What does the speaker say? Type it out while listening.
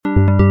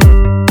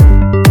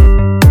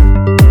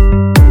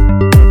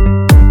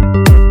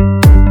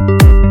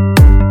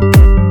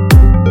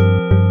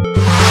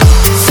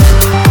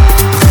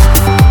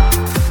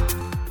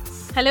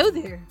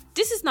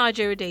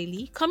Nigeria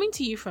Daily, coming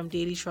to you from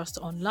Daily Trust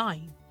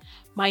Online.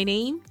 My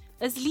name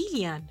is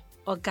Lilian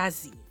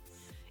Ogazi.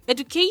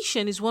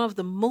 Education is one of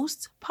the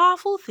most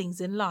powerful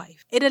things in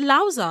life. It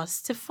allows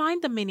us to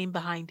find the meaning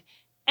behind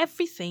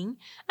everything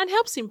and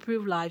helps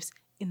improve lives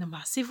in a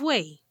massive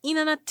way. In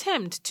an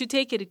attempt to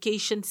take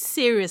education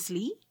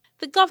seriously,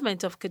 the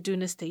Government of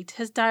Kaduna State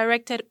has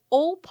directed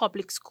all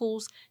public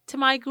schools to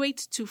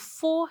migrate to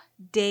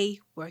 4-day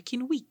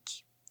working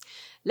week.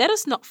 Let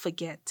us not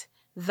forget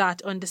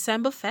that on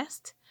December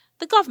 1st,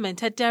 the government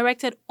had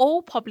directed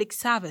all public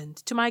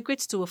servants to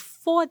migrate to a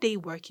 4-day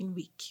working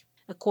week.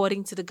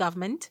 According to the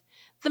government,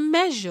 the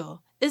measure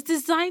is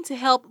designed to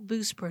help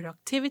boost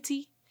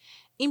productivity,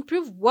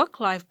 improve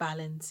work-life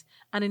balance,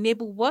 and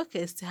enable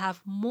workers to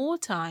have more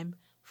time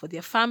for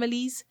their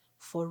families,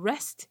 for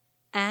rest,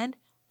 and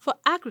for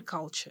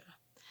agriculture.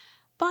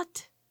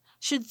 But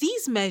should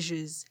these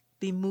measures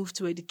be moved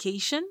to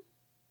education?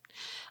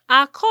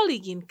 Our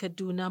colleague in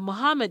Kaduna,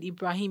 Muhammad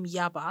Ibrahim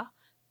Yaba,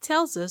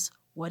 tells us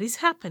what is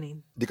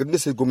happening. The Kaduna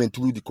State Government,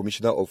 through the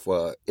Commissioner of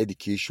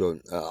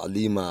Education,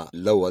 Alima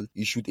Lawal,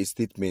 issued a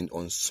statement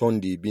on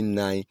Sunday, being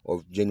 9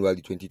 of January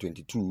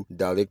 2022,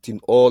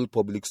 directing all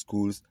public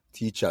schools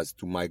teachers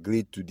to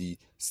migrate to the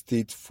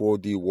state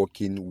 4-day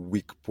working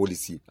week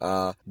policy.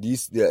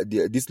 This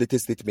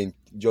latest statement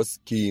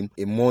just came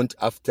a month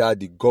after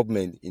the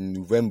government in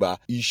November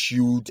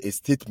issued a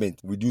statement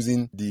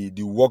reducing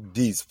the work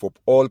days for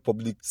all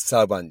public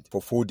servants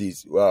for 4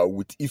 days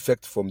with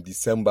effect from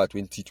December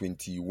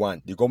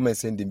 2021. The government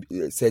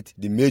said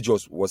the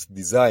measures was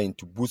designed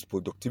to boost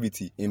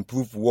productivity,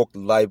 improve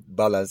work-life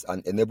balance,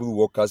 and enable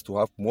workers to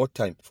have more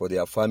time for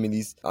their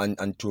families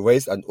and to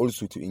rest, and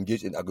also to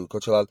engage in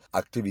agricultural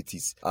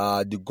activities.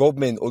 The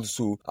government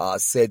also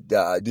said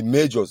the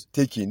measures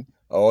taken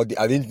or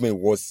the arrangement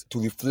was to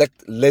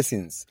reflect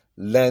lessons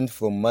learned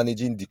from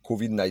managing the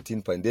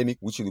COVID-19 pandemic,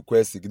 which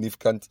requires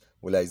significant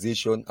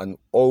mobilization and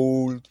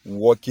old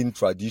working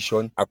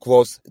tradition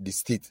across the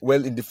state.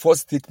 Well, in the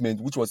first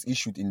statement, which was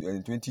issued in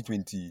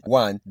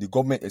 2021, the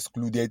government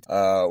excluded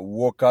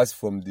workers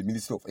from the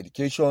Ministry of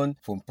Education,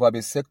 from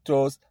private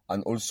sectors,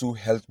 and also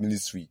health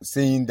ministry,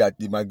 saying that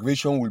the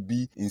migration will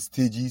be in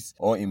stages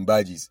or in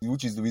batches,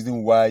 which is the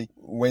reason why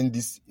when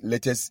this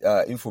latest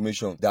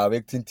information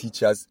directing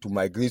teachers to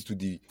migrate to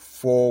the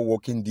 4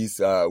 working days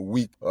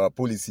week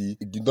policy,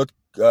 it did not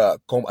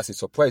come as a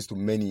surprise to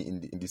many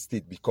in the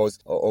state, because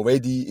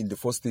already in the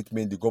first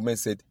statement the government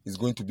said it's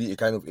going to be a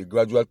kind of a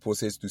gradual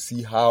process to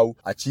see how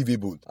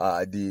achievable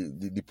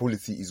the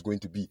policy is going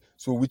to be.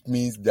 So which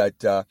means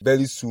that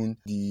very soon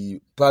the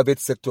private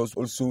sectors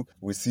also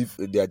receive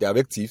their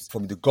directives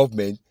from the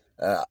government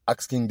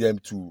asking them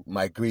to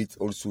migrate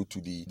also to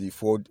the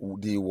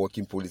 4-day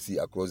working policy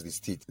across the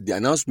state. The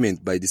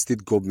announcement by the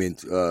state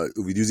government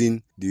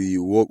reducing the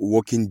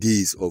working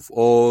days of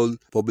all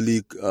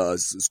public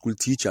school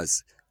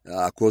teachers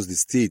across the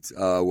state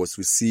was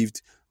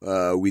received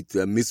with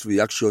a mixed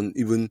reaction,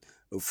 even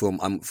from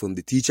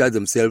the teachers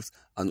themselves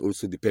and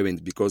also the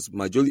parents, because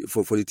majority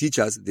for the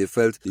teachers, they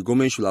felt the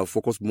government should have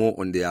focused more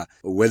on their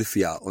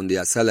welfare, on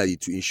their salary,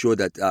 to ensure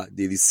that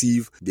they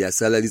receive their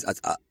salaries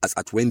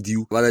at when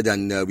due, rather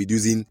than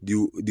reducing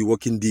the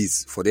working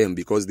days for them,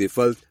 because they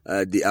felt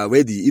they are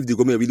ready. If the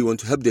government really want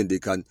to help them, they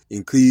can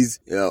increase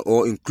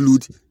or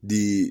include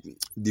the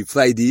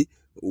Friday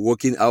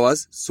working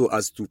hours so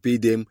as to pay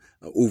them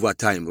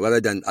overtime, rather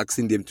than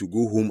asking them to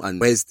go home and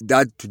rest.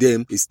 That to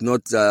them is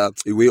not a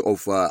way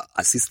of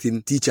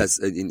assisting teachers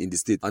in the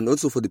state. And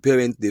also for the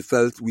parents, they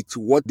felt with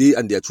what they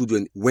and their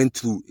children went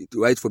through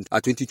right from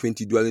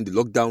 2020 during the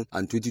lockdown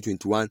and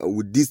 2021,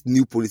 with this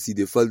new policy,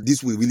 they felt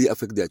this will really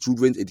affect their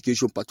children's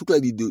education,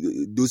 particularly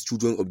those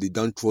children of the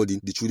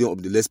downtrodden, the children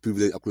of the less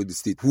privileged across the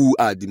state, who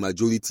are the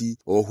majority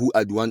or who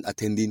are the one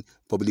attending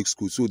public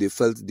school. So they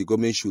felt the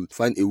government should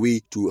find a way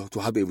to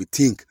have a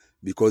rethink,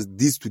 because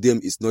this to them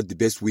is not the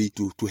best way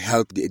to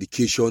help the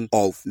education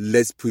of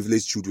less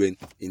privileged children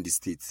in the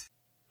state.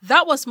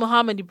 That was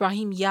Muhammad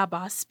Ibrahim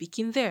Yaba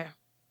speaking there.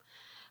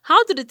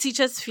 How do the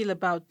teachers feel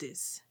about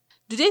this?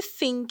 Do they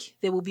think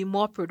they will be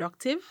more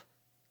productive?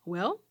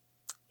 Well,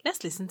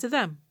 let's listen to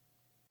them.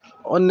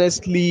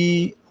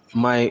 Honestly,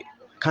 my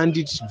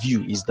candid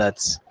view is that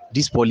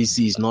this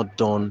policy is not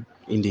done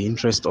in the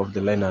interest of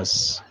the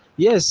learners.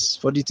 Yes,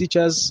 for the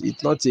teachers,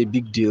 it's not a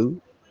big deal.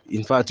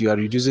 In fact, you are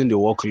reducing the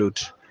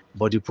workload.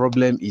 But the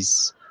problem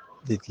is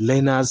the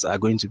learners are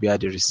going to be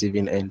at the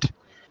receiving end.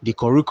 The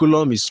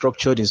curriculum is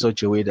structured in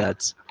such a way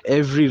that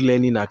every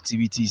learning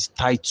activity is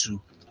tied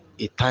to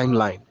a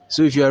timeline.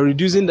 So if you are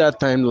reducing that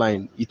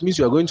timeline, it means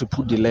you are going to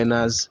put the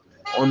learners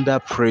under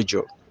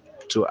pressure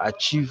to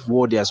achieve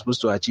what they are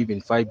supposed to achieve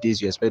in 5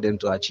 days. You expect them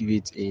to achieve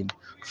it in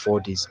 4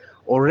 days.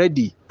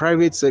 Already,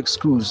 private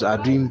schools are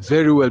doing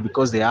very well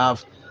because they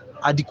have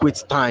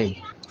adequate time.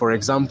 For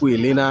example, a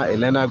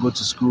learner go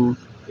to school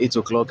 8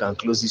 o'clock and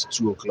closes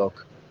 2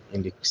 o'clock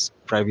in the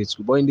private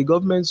school. But in the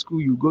government school,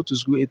 you go to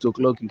school 8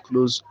 o'clock, you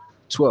close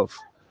 12.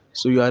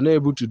 So you are not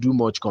able to do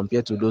much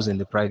compared to those in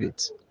the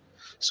private.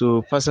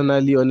 So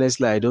personally,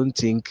 honestly, I don't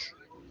think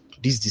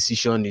this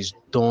decision is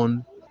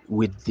done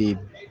with the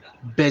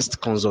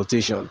best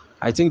consultation.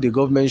 I think the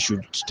government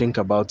should think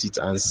about it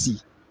and see.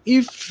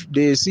 If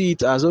they see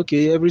it as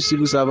okay, every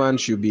civil servant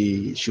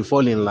should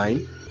fall in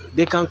line,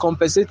 they can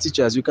compensate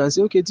teachers. You can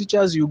say, okay,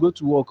 teachers, you go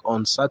to work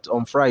on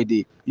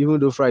Friday, even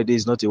though Friday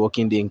is not a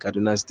working day in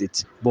Kaduna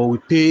State, but we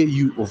pay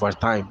you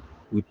overtime.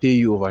 We pay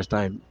you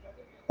overtime.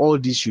 All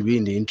this should be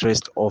in the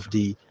interest of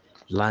the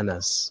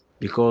learners,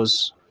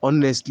 because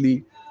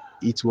honestly,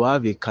 it will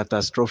have a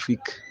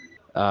catastrophic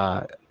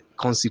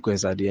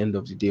consequence at the end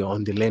of the day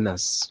on the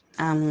learners.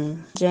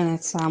 I'm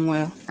Janet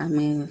Samuel.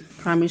 I'm a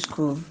primary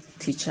school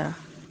teacher,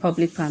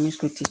 public primary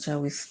school teacher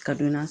with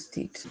Kaduna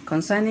State.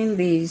 Concerning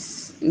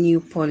this new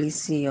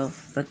policy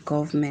of the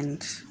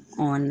government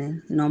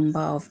on number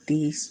of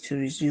days to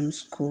resume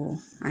school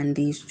and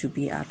days to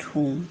be at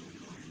home,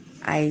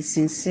 I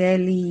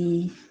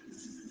sincerely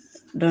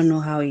don't know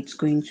how it's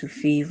going to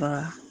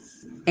favor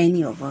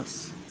any of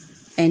us.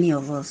 Any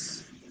of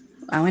us.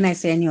 And when I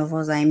say any of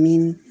us, I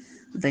mean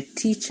the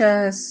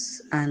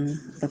teachers and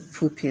the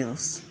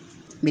pupils.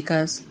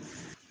 Because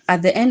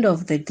at the end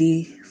of the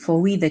day,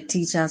 for we the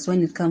teachers,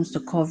 when it comes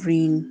to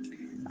covering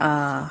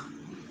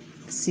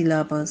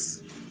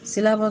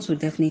syllabus will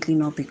definitely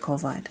not be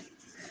covered.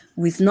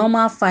 With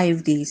normal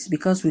 5 days,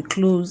 because we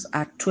close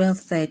at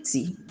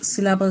 12:30,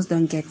 syllabus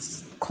don't get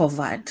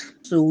covered.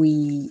 So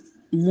we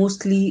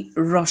mostly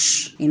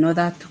rush in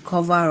order to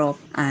cover up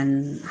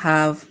and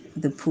have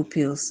the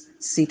pupils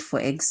sit for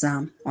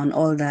exam on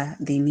all that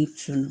they need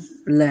to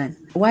learn.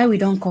 Why we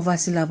don't cover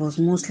syllabus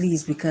mostly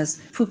is because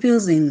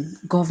pupils in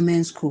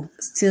government school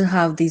still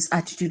have this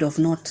attitude of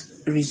not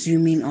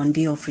resuming on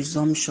day of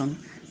resumption.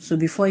 So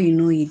before you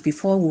know it,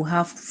 before we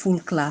have full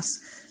class,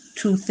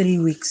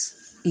 2-3 weeks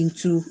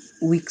into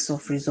weeks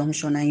of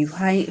resumption, and you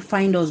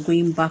find us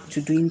going back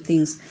to doing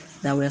things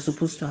that we're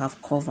supposed to have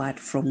covered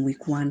from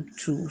week 1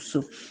 to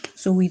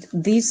so with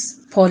this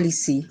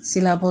policy,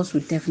 syllabus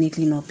will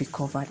definitely not be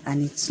covered,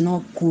 and it's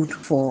not good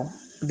for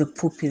the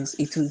pupils.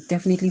 It will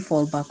definitely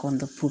fall back on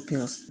the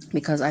pupils,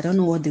 because I don't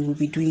know what they will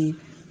be doing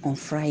on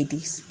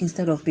Fridays.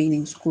 Instead of being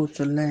in school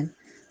to learn,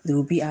 they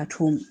will be at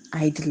home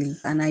idly.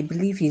 And I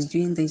believe he's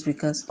doing this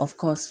because, of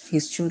course,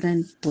 his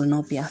children will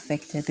not be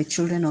affected. The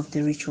children of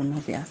the rich will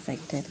not be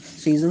affected.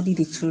 So it's only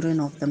the children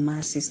of the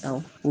masses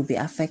that will be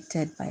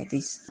affected by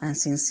this. And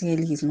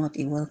sincerely, it's not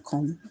a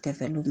welcome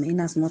development,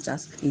 in as much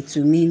as it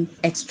will mean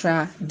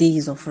extra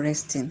days of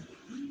resting.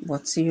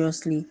 But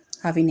seriously,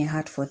 having a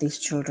heart for these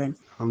children.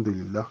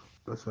 Alhamdulillah.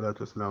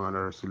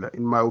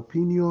 In my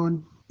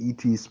opinion,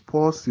 it is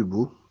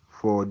possible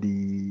for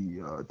the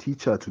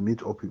teacher to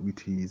meet up with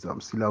his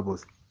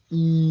syllabus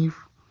if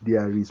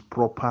there is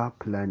proper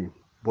planning.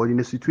 But in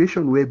a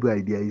situation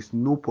whereby there is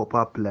no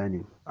proper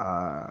planning,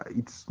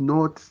 it's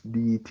not,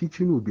 the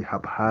teaching will be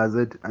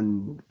haphazard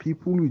and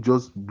people will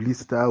just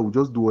blister, will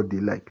just do what they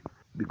like.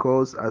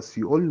 Because as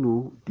you all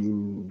know,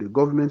 in the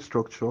government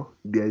structure,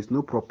 there is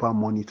no proper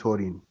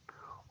monitoring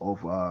of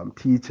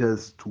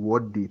teachers to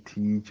what they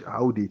teach,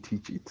 how they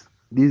teach it.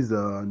 These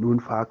are known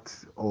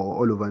facts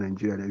all over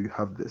Nigeria that you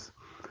have this.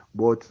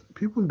 But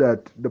people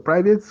that the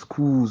private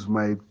schools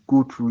might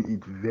go through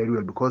it very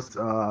well because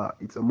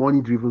it's a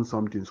money-driven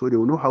something, so they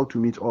will know how to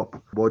meet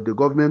up. But the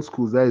government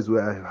schools, that is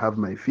where I have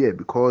my fear,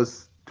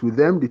 because to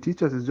them, the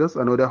teachers is just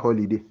another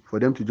holiday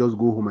for them to just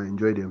go home and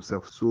enjoy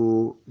themselves.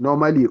 So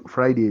normally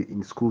Friday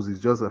in schools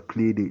is just a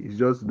play day. It's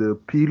just the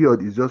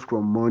period is just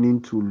from morning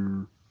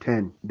to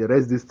 10. The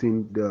rest this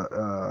thing,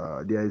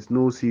 there is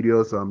no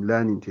serious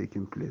learning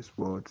taking place.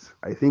 But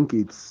I think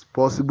it's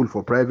possible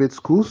for private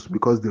schools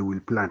because they will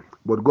plan.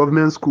 But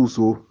government schools,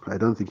 so I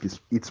don't think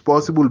it's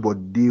possible,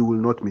 but they will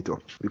not meet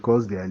up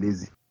because they are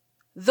lazy.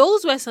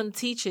 Those were some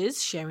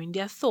teachers sharing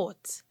their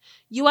thoughts.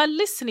 You are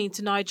listening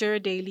to Nigeria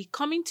Daily,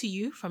 coming to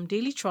you from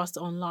Daily Trust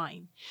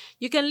Online.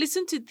 You can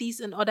listen to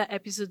these and other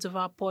episodes of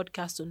our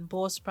podcast on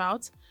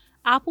Buzzsprout,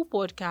 Apple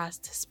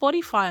Podcast,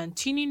 Spotify, and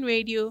TuneIn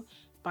Radio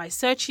by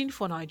searching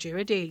for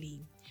Nigeria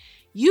Daily.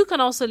 You can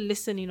also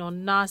listen in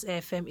on NAS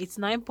FM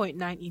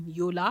 89.9 in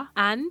Yola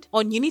and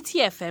on Unity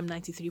FM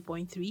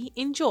 93.3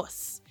 in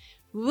Jos.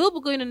 We will be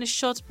going on a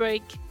short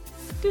break.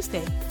 Do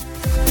stay.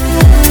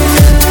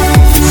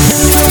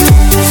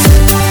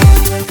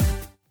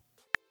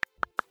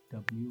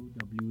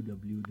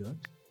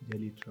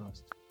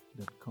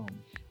 www.dailytrust.com.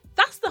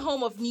 That's the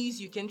home of news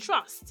you can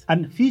trust.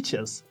 And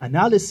features,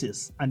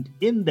 analysis, and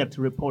in-depth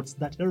reports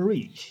that are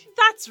rich.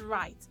 That's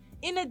right.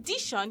 In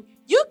addition,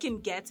 you can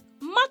get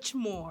much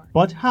more.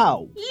 But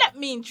how? Let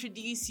me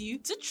introduce you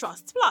to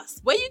Trust Plus,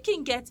 where you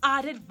can get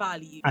added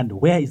value. And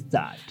where is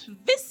that?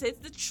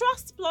 Visit the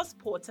Trust Plus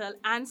portal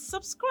and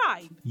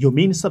subscribe. You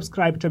mean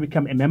subscribe to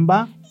become a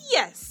member?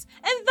 Yes,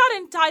 and that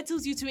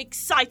entitles you to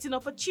exciting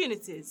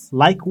opportunities.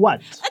 Like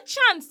what? A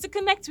chance to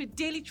connect with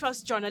Daily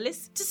Trust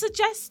journalists, to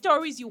suggest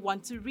stories you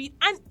want to read,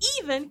 and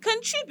even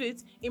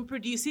contribute in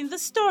producing the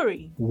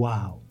story.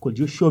 Wow. Could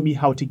you show me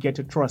how to get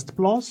a Trust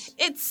Plus?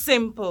 It's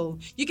simple.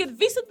 You can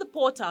visit the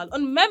portal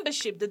on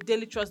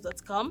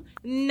membership.dailytrust.com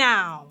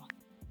now.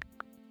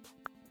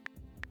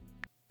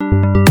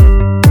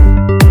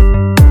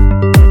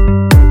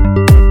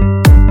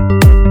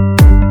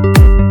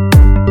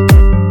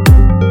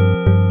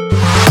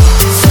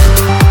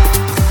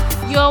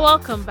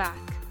 Welcome back.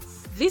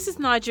 This is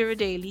Nigeria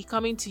Daily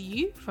coming to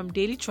you from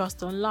Daily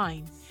Trust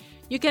Online.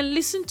 You can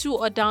listen to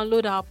or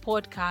download our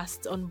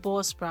podcast on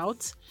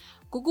Buzzsprout,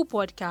 Google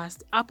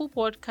Podcast, Apple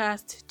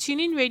Podcast,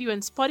 TuneIn Radio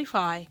and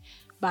Spotify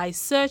by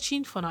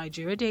searching for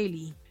Nigeria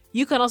Daily.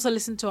 You can also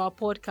listen to our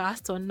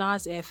podcast on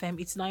NAS FM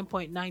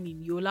 89.9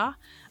 in Yola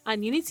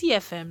and Unity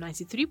FM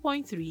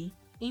 93.3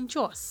 in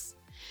Jos.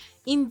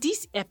 In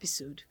this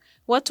episode,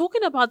 we're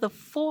talking about the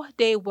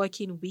 4-day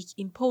working week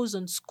imposed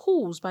on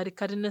schools by the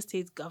Kaduna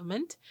State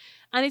government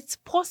and its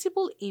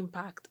possible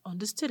impact on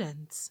the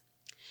students.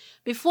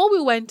 Before we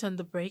went on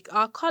the break,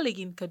 our colleague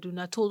in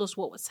Kaduna told us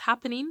what was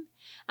happening,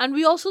 and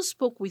we also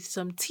spoke with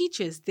some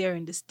teachers there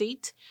in the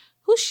state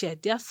who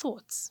shared their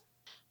thoughts.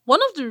 One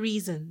of the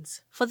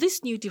reasons for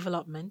this new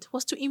development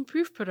was to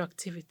improve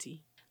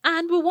productivity,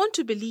 and we want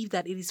to believe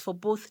that it is for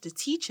both the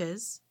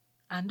teachers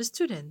and the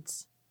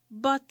students.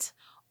 But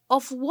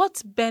of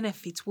what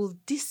benefit will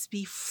this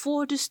be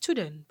for the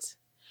students?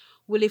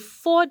 Will a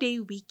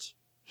 4-day week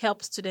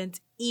help students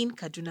in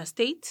Kaduna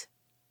State?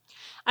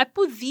 I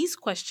put these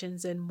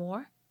questions and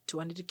more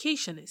to an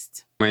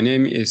educationist. My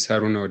name is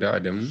Haruna Oda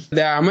Adamu.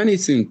 There are many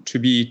things to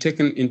be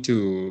taken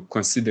into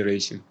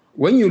consideration.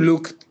 When you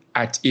look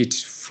at it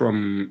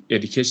from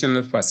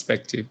educational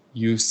perspective,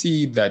 you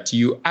see that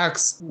you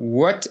ask,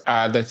 what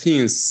are the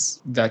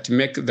things that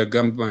make the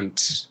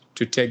government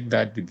to take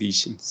that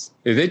decisions?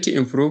 Is it to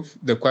improve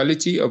the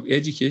quality of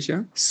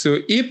education? So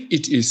if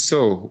it is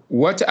so,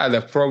 what are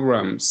the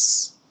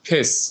programs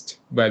faced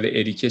by the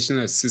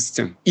educational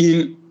system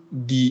in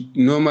the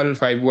normal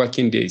 5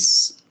 working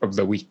days of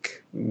the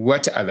week?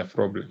 What are the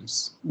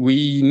problems?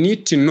 We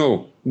need to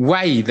know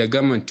why the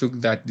government took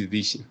that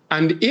decision.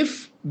 And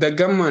if the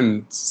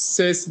government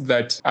says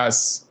that,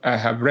 as I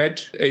have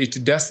read,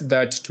 it does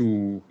that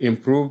to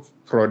improve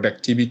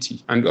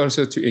productivity and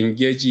also to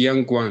engage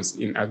young ones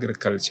in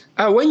agriculture.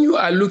 When you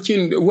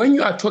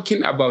are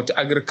talking about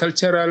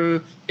agricultural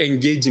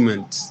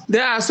engagement,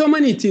 there are so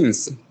many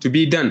things to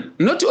be done.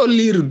 Not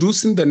only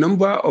reducing the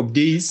number of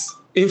days.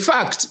 In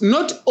fact,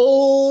 not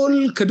all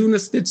Kaduna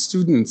State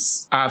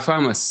students are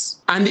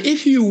farmers. And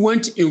if you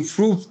want to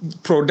improve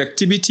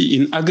productivity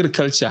in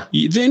agriculture,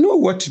 they know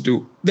what to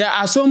do. There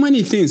are so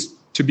many things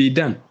to be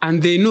done,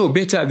 and they know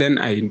better than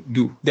I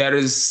do. There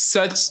is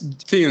such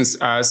things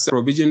as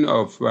provision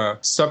of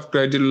soft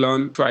credit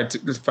loan,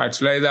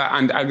 fertilizer,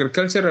 and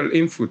agricultural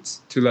inputs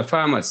to the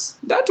farmers.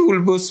 That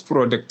will boost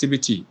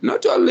productivity,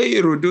 not only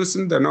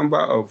reducing the number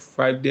of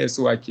 5 days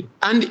working.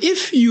 And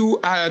if you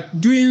are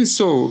doing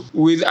so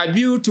with a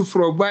view to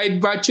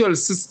provide virtual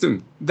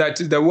system that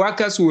the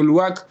workers will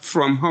work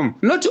from home,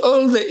 not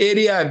all the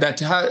area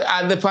that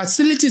are the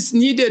facilities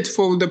needed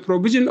for the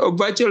provision of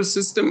virtual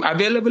system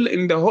available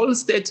in the whole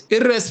state,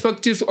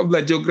 irrespective of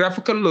the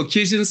geographical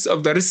locations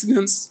of the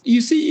residents.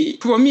 You see,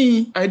 for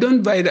me, I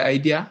don't buy the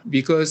idea,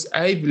 because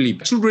I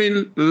believe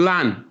children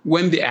learn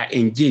when they are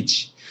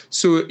engaged.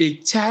 So a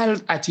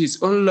child at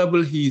his own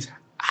level, he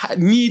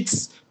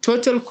needs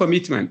total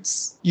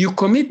commitments. You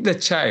commit the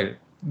child,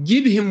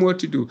 give him what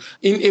to do.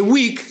 In a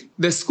week,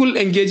 the school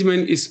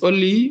engagement is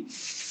only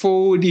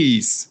 4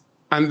 days,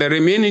 and the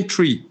remaining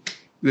 3,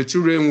 the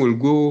children will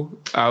go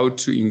out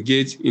to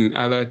engage in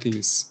other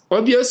things.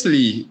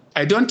 Obviously,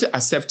 I don't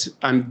accept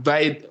and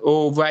buy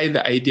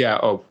the idea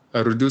of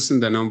reducing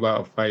the number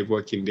of 5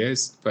 working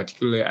days,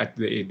 particularly at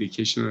the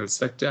educational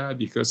sector,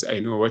 because I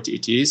know what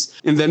it is.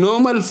 In the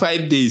normal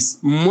 5 days,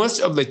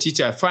 most of the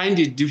teachers find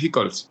it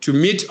difficult to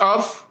meet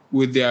up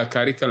with their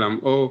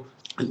curriculum or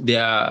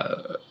their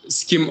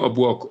scheme of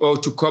work, or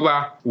to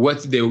cover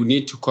what they will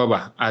need to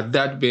cover at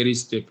that very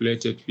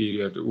stipulated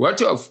period.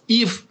 What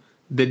if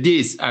the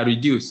days are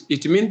reduced?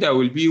 It means there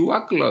will be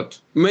workload.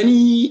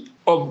 Many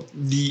of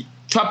the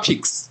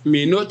topics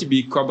may not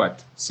be covered.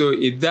 So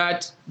in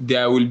that,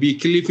 there will be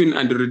clipping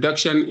and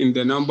reduction in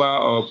the number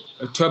of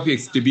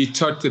topics to be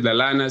taught to the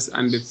learners,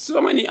 and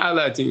so many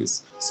other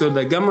things. So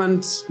the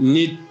government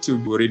need to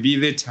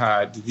revisit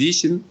her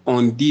decision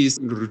on this,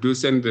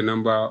 reducing the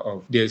number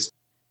of days.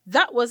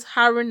 That was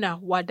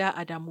Haruna Wada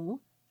Adamu,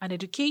 an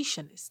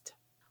educationist.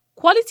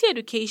 Quality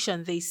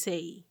education, they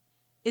say,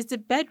 is the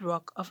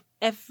bedrock of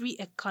every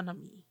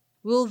economy.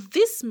 Will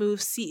this move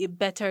see a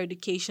better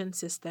education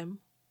system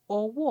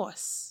or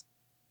worse?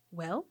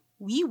 Well,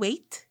 we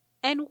wait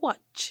and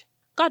watch.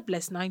 God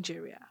bless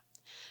Nigeria.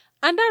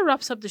 And that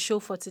wraps up the show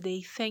for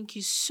today. Thank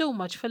you so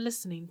much for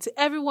listening. To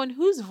everyone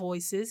whose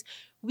voices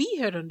we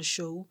heard on the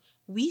show,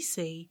 we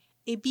say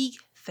a big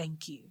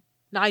thank you.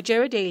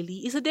 Nigeria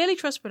Daily is a Daily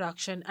Trust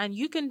production, and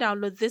you can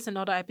download this and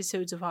other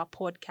episodes of our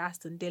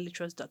podcast on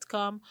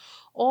dailytrust.com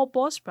or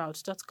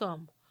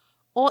buzzsprouts.com,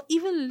 or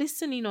even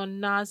listening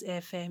on NAS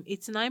FM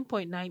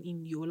 89.9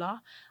 in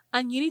Yola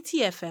and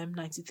Unity FM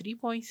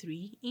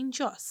 93.3 in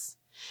Jos.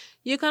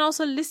 You can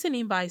also listen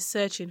in by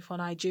searching for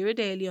Nigeria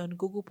Daily on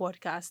Google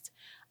Podcast,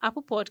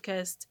 Apple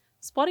Podcast,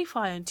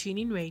 Spotify and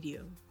TuneIn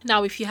Radio.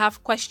 Now, if you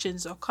have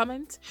questions or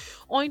comments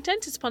or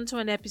intend to sponsor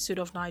an episode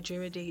of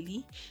Nigeria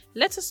Daily,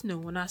 let us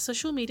know on our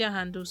social media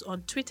handles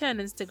on Twitter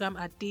and Instagram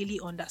at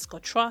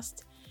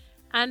daily_trust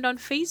and on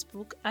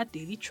Facebook at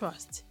Daily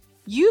Trust.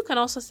 You can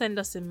also send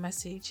us a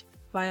message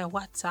via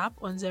WhatsApp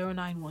on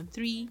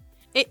 0913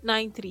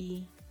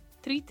 893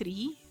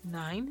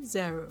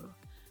 3390.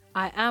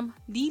 I am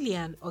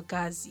Lilian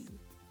Ogazi.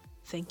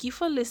 Thank you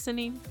for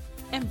listening,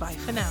 and bye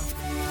for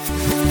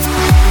now.